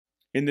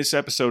In this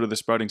episode of the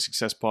Sprouting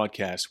Success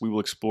Podcast, we will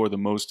explore the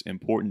most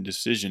important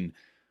decision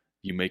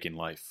you make in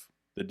life.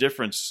 The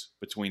difference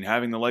between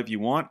having the life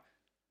you want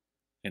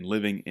and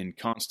living in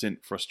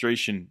constant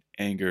frustration,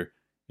 anger,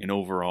 and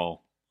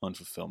overall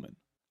unfulfillment.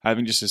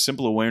 Having just a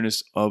simple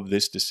awareness of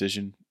this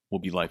decision will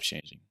be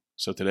life-changing.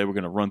 So today we're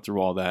going to run through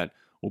all that.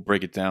 We'll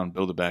break it down,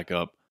 build it back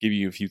up, give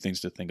you a few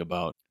things to think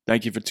about.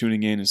 Thank you for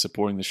tuning in and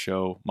supporting the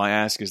show. My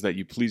ask is that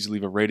you please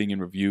leave a rating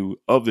and review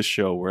of the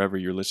show wherever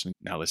you're listening.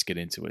 Now let's get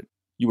into it.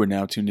 You are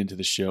now tuned into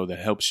the show that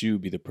helps you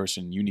be the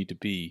person you need to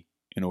be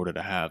in order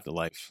to have the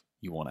life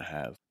you want to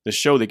have. The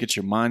show that gets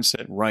your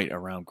mindset right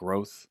around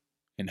growth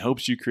and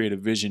helps you create a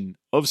vision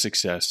of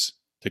success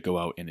to go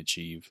out and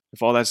achieve.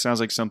 If all that sounds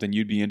like something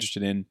you'd be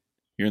interested in,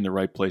 you're in the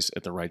right place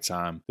at the right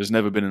time. There's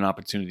never been an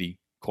opportunity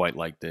quite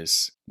like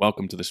this.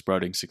 Welcome to the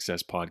Sprouting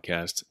Success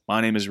Podcast.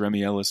 My name is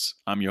Remy Ellis.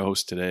 I'm your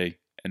host today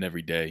and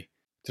every day.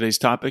 Today's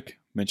topic,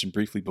 mentioned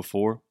briefly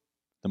before,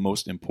 the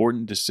most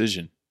important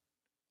decision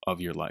of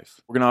your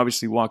life. We're going to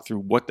obviously walk through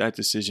what that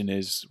decision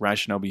is,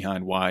 rationale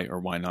behind why or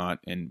why not,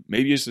 and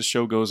maybe as the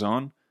show goes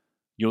on,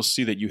 you'll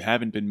see that you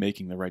haven't been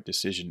making the right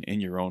decision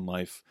in your own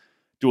life.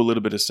 Do a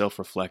little bit of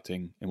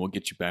self-reflecting, and we'll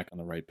get you back on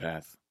the right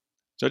path.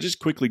 So I just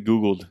quickly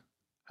Googled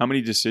how many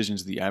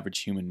decisions the average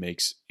human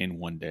makes in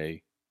one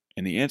day,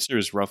 and the answer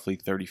is roughly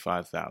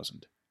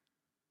 35,000.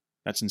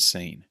 That's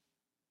insane.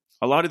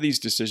 A lot of these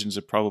decisions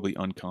are probably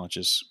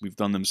unconscious. We've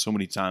done them so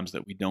many times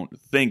that we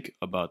don't think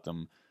about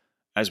them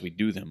as we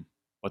do them.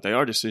 But they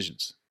are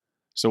decisions.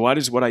 So why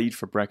does what I eat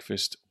for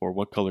breakfast or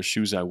what color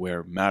shoes I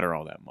wear matter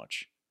all that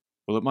much?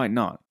 Well, it might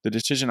not. The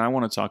decision I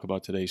want to talk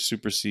about today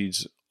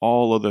supersedes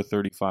all other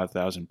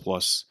 35,000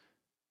 plus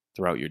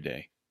throughout your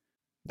day.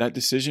 That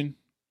decision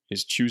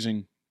is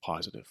choosing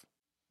positive.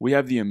 We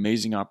have the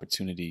amazing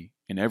opportunity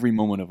in every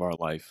moment of our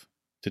life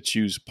to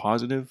choose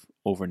positive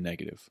over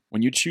negative.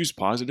 When you choose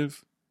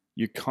positive,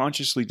 you're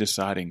consciously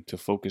deciding to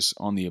focus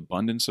on the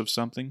abundance of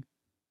something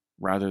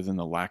rather than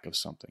the lack of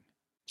something.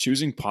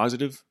 Choosing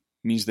positive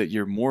means that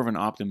you're more of an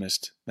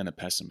optimist than a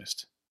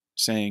pessimist,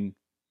 saying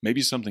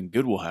maybe something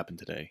good will happen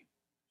today,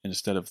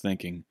 instead of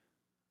thinking,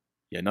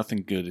 yeah,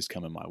 nothing good is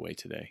coming my way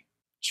today.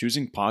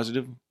 Choosing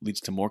positive leads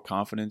to more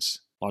confidence,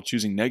 while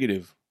choosing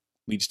negative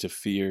leads to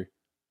fear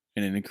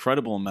and an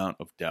incredible amount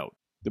of doubt.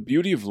 The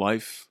beauty of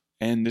life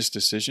and this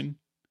decision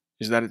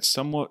is that it's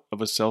somewhat of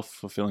a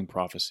self-fulfilling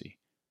prophecy.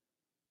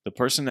 The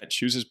person that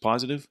chooses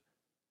positive,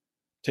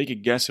 take a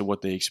guess at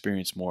what they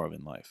experience more of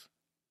in life.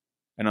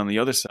 And on the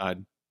other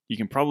side, you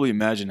can probably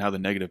imagine how the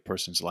negative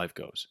person's life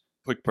goes.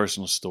 Quick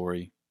personal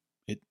story.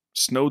 It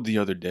snowed the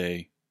other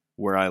day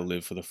where I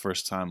live for the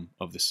first time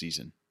of the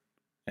season,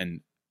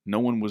 and no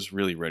one was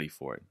really ready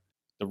for it.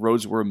 The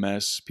roads were a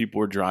mess. People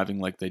were driving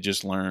like they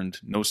just learned.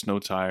 No snow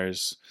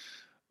tires.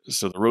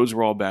 So the roads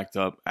were all backed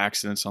up.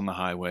 Accidents on the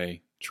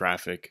highway.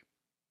 Traffic.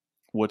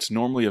 What's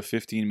normally a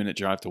 15-minute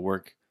drive to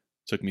work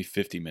took me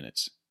 50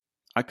 minutes.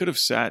 I could have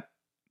sat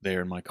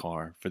there in my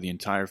car for the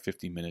entire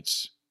 50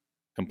 minutes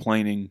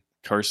complaining,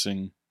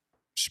 cursing,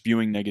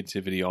 spewing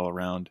negativity all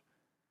around.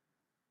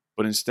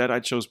 But instead, I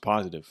chose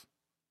positive.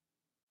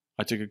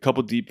 I took a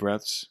couple deep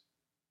breaths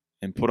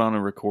and put on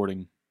a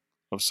recording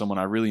of someone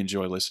I really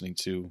enjoy listening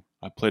to.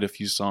 I played a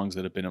few songs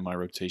that have been in my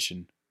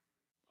rotation.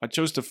 I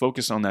chose to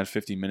focus on that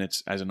 50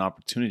 minutes as an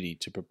opportunity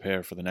to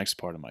prepare for the next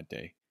part of my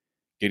day,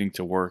 getting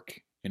to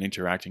work and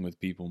interacting with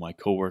people, my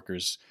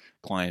coworkers,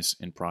 clients,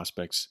 and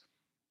prospects.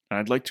 And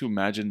I'd like to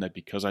imagine that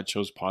because I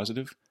chose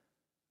positive,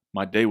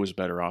 my day was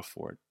better off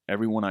for it.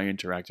 Everyone I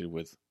interacted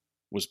with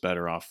was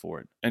better off for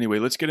it. Anyway,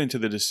 let's get into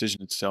the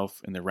decision itself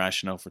and the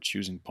rationale for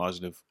choosing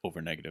positive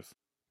over negative.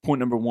 Point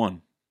number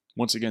one.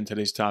 Once again,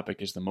 today's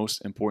topic is the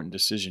most important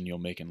decision you'll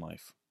make in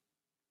life.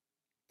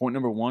 Point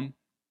number one.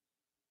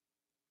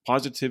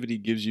 Positivity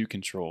gives you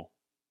control.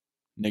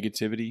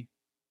 Negativity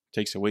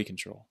takes away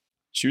control.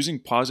 Choosing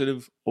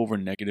positive over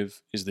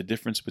negative is the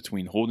difference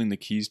between holding the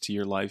keys to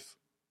your life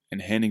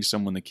and handing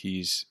someone the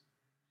keys,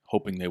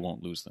 hoping they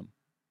won't lose them.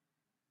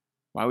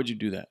 Why would you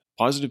do that?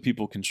 Positive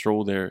people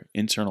control their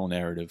internal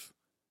narrative.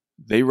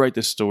 They write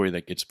the story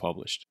that gets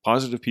published.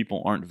 Positive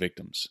people aren't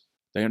victims.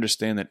 They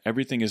understand that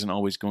everything isn't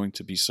always going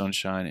to be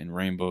sunshine and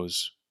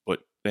rainbows,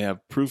 but they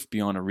have proof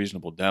beyond a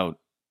reasonable doubt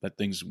that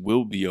things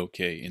will be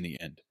okay in the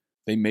end.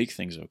 They make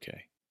things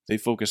okay. They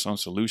focus on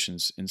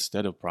solutions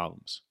instead of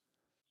problems.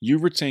 You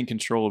retain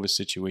control of a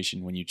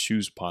situation when you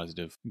choose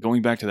positive.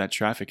 Going back to that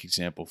traffic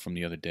example from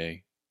the other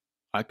day,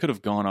 I could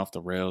have gone off the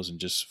rails and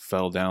just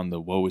fell down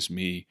the woe is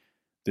me,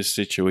 this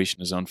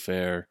situation is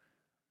unfair,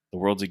 the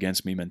world's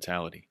against me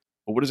mentality.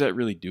 But what does that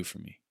really do for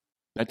me?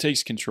 That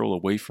takes control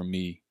away from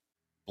me,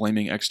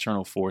 blaming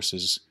external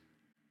forces,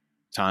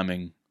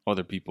 timing,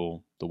 other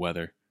people, the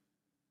weather.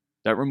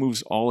 That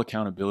removes all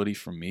accountability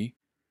from me,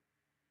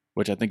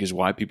 which I think is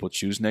why people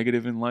choose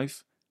negative in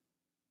life.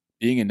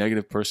 Being a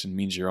negative person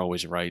means you're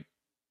always right.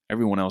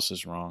 Everyone else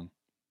is wrong.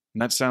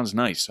 And that sounds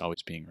nice,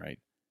 always being right.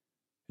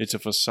 It's a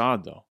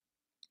facade, though.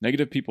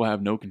 Negative people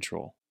have no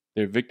control.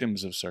 They're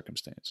victims of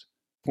circumstance.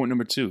 Point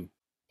number two,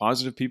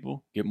 positive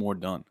people get more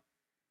done.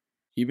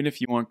 Even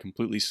if you aren't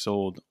completely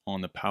sold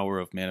on the power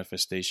of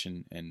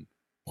manifestation and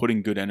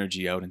putting good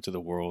energy out into the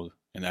world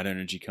and that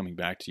energy coming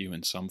back to you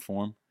in some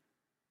form,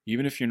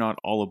 even if you're not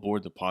all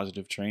aboard the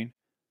positive train,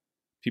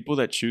 people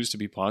that choose to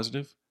be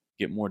positive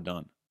get more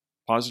done.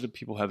 Positive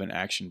people have an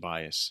action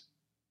bias.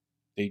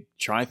 They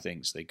try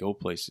things, they go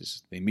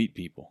places, they meet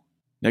people.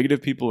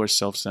 Negative people are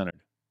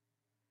self-centered.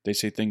 They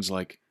say things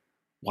like,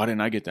 "Why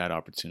didn't I get that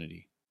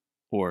opportunity?"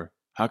 Or,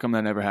 "How come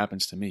that never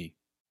happens to me?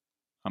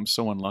 I'm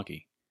so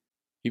unlucky."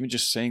 Even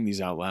just saying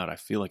these out loud, I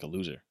feel like a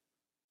loser.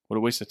 What a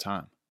waste of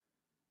time.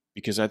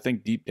 Because I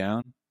think deep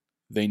down,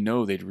 they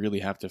know they'd really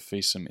have to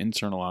face some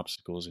internal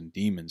obstacles and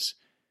demons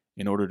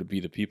in order to be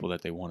the people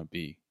that they want to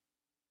be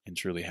and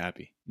truly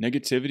happy.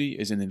 Negativity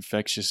is an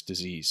infectious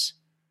disease.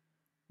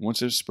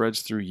 Once it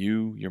spreads through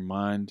you, your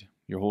mind,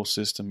 your whole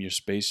system, your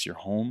space, your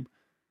home,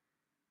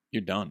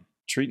 you're done.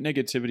 Treat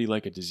negativity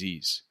like a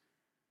disease.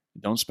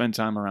 Don't spend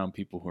time around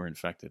people who are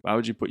infected. Why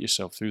would you put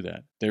yourself through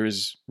that? There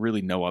is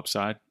really no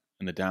upside,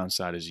 and the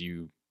downside is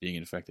you being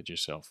infected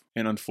yourself.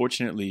 And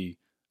unfortunately,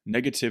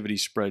 negativity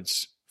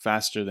spreads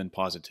faster than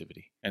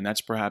positivity. And that's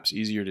perhaps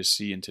easier to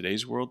see in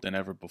today's world than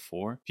ever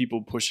before.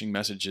 People pushing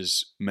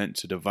messages meant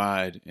to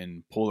divide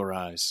and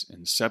polarize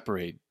and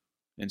separate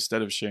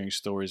instead of sharing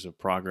stories of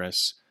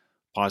progress,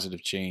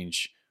 positive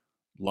change,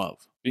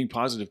 love. Being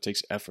positive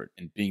takes effort,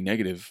 and being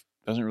negative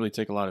doesn't really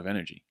take a lot of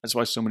energy. That's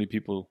why so many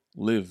people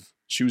live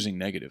choosing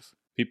negative.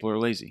 People are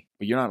lazy,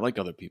 but you're not like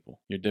other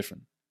people. You're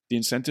different. The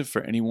incentive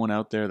for anyone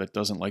out there that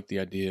doesn't like the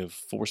idea of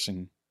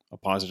forcing a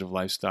positive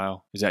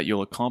lifestyle is that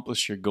you'll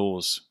accomplish your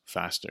goals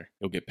faster.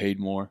 You'll get paid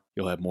more,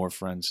 you'll have more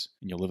friends,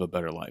 and you'll live a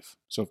better life.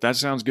 So if that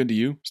sounds good to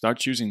you, start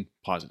choosing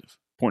positive.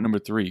 Point number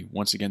 3,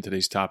 once again,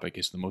 today's topic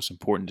is the most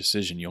important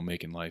decision you'll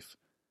make in life.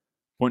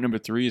 Point number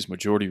 3 is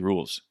majority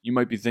rules. You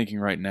might be thinking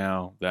right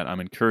now that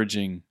I'm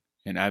encouraging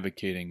and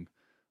advocating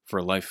for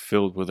a life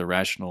filled with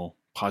irrational,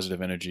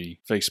 positive energy,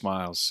 fake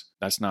smiles.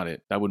 That's not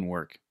it. That wouldn't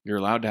work. You're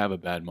allowed to have a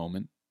bad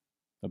moment,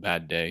 a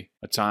bad day,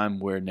 a time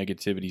where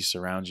negativity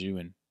surrounds you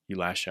and you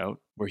lash out.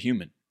 We're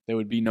human. There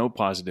would be no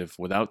positive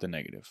without the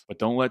negative. But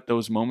don't let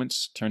those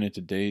moments turn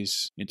into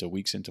days, into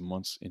weeks, into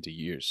months, into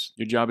years.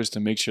 Your job is to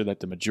make sure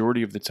that the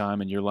majority of the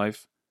time in your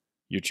life,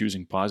 you're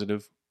choosing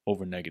positive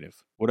over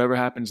negative. Whatever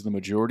happens the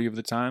majority of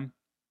the time,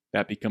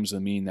 that becomes the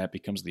mean, that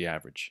becomes the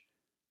average.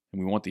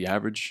 And we want the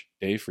average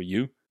day for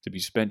you to be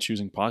spent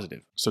choosing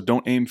positive. So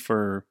don't aim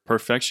for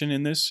perfection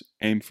in this,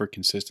 aim for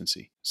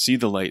consistency. See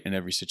the light in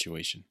every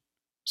situation.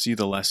 See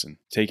the lesson.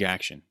 Take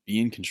action. Be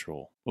in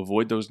control.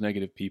 Avoid those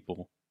negative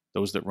people,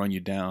 those that run you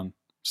down,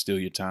 steal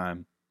your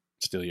time,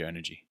 steal your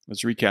energy.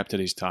 Let's recap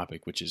today's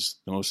topic, which is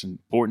the most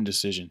important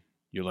decision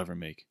you'll ever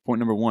make. Point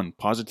number 1,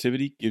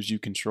 positivity gives you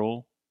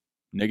control.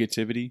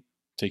 Negativity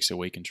takes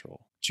away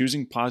control.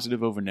 Choosing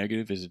positive over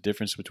negative is the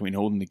difference between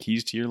holding the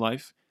keys to your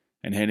life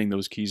and handing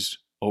those keys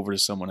over to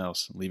someone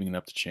else, leaving it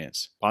up to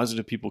chance.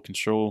 Positive people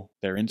control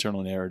their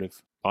internal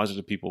narrative.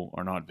 Positive people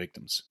are not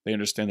victims. They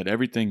understand that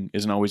everything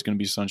isn't always going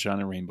to be sunshine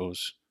and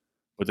rainbows,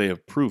 but they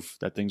have proof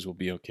that things will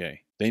be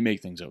okay. They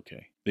make things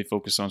okay. They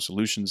focus on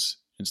solutions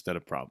instead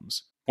of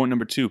problems. Point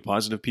number 2,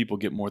 positive people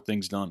get more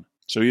things done.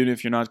 So even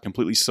if you're not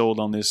completely sold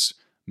on this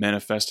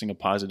manifesting a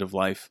positive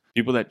life,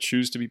 people that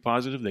choose to be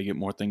positive, they get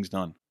more things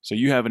done. So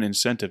you have an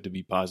incentive to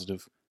be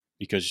positive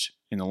because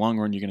in the long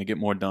run, you're going to get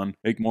more done,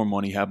 make more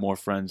money, have more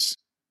friends,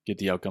 get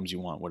the outcomes you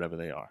want, whatever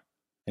they are.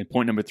 And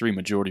point number 3,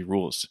 majority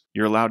rules.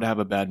 You're allowed to have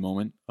a bad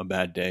moment, a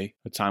bad day,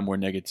 a time where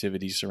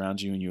negativity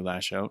surrounds you and you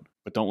lash out,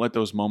 but don't let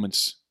those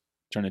moments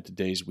turn into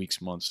days,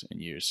 weeks, months,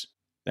 and years.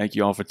 Thank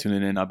you all for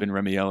tuning in. I've been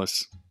Remy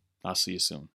Ellis. I'll see you soon.